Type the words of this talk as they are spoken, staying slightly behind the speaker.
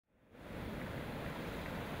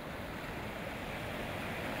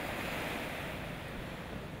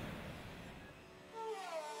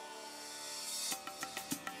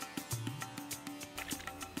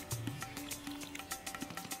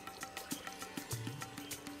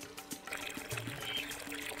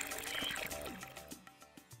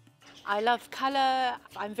I love colour,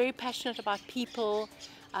 I'm very passionate about people,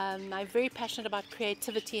 I'm very passionate about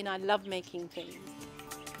creativity, and I love making things.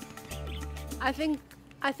 I think,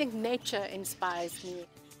 I think nature inspires me.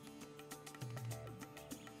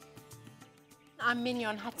 I'm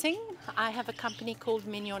mignon hunting. I have a company called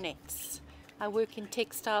Mignonnettes. I work in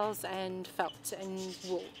textiles and felt and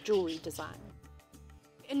wool, jewellery design.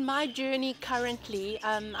 In my journey currently,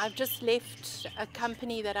 I've just left a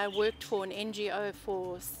company that I worked for, an NGO,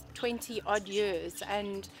 for 20 odd years,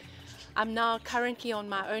 and I'm now currently on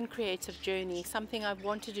my own creative journey, something I've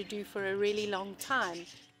wanted to do for a really long time.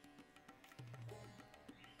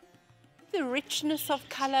 The richness of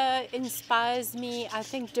colour inspires me. I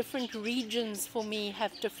think different regions for me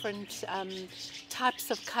have different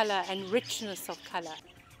types of colour and richness of colour.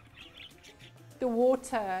 The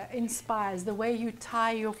water inspires the way you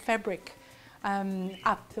tie your fabric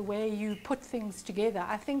up, the way you put things together.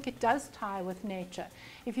 I think it does tie with nature.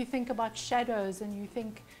 If you think about shadows and you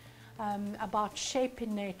think about shape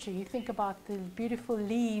in nature, you think about the beautiful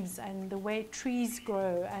leaves and the way trees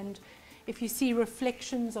grow, and if you see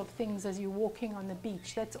reflections of things as you're walking on the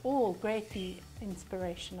beach, that's all greatly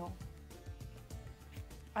inspirational.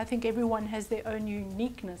 I think everyone has their own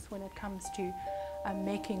uniqueness when it comes to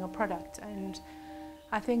making a product, and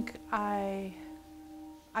I think I'm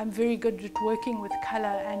very good at working with colour,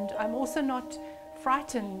 and I'm also not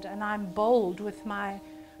frightened, and I'm bold with my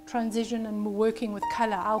transition and working with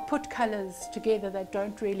colour. I'll put colours together that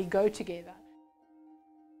don't really go together.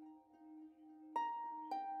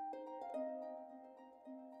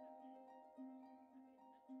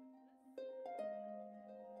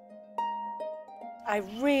 I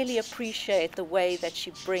really appreciate the way that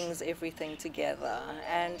she brings everything together,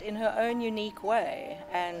 and in her own unique way,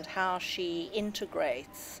 and how she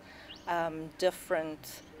integrates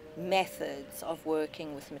different methods of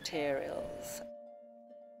working with materials.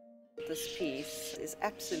 This piece is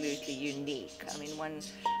absolutely unique. I mean, one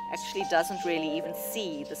actually doesn't really even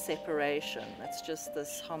see the separation. It's just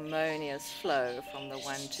this harmonious flow from the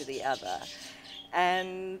one to the other.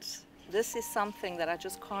 And this is something that I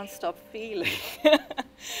just can't stop feeling.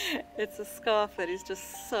 It's a scarf that is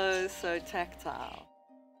just so, so tactile.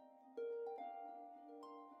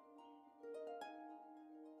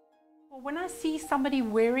 Well, when I see somebody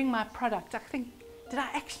wearing my product, I think, did I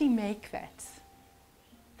actually make that?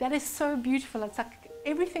 That is so beautiful. It's like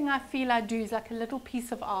everything I feel I do is like a little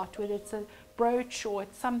piece of art, whether it's a brooch or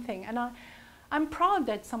it's something. And I'm proud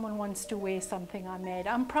that someone wants to wear something I made.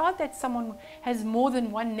 I'm proud that someone has more than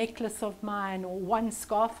one necklace of mine or one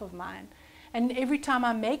scarf of mine. And every time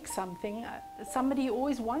I make something, somebody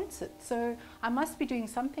always wants it. So I must be doing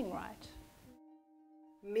something right.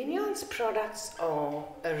 Mignon's products are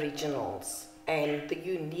originals, and the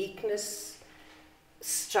uniqueness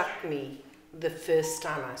struck me the first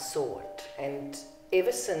time I saw it. And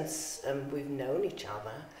ever since we've known each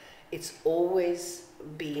other, it's always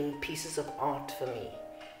been pieces of art for me,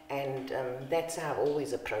 and that's how I've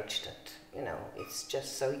always approached it. You know, it's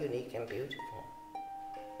just so unique and beautiful.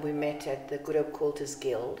 We met at the Good Hope Quilters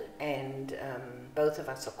Guild, and both of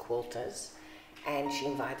us are quilters, and she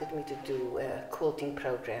invited me to do a quilting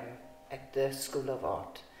program at the School of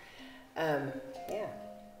Art. Yeah,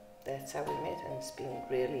 that's how we met, and it's been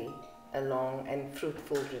really a long and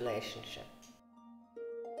fruitful relationship.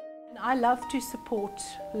 I love to support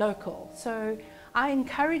local, so I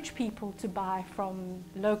encourage people to buy from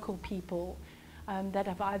local people that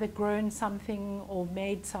have either grown something or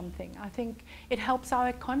made something. I think it helps our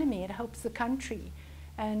economy, it helps the country,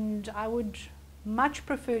 and I would much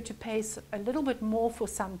prefer to pay a little bit more for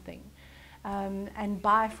something and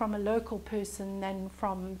buy from a local person than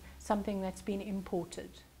from something that's been imported.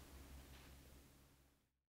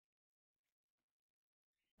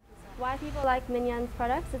 Why people like Mignon's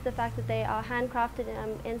products is the fact that they are handcrafted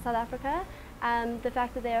in South Africa, the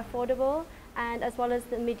fact that they are affordable, and as well as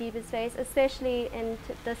the Mediba's face, especially in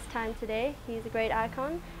this time today. He's a great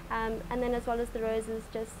icon, and then as well as the roses,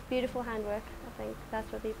 just beautiful handwork. I think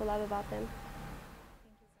that's what people love about them.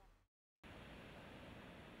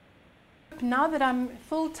 Now that I'm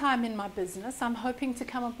full-time in my business, I'm hoping to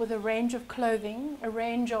come up with a range of clothing, a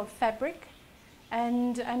range of fabric,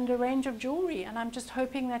 and a range of jewellery, and I'm just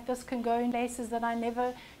hoping that this can go in places that I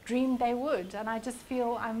never dreamed they would, and I just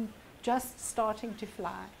feel I'm just starting to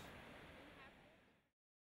fly.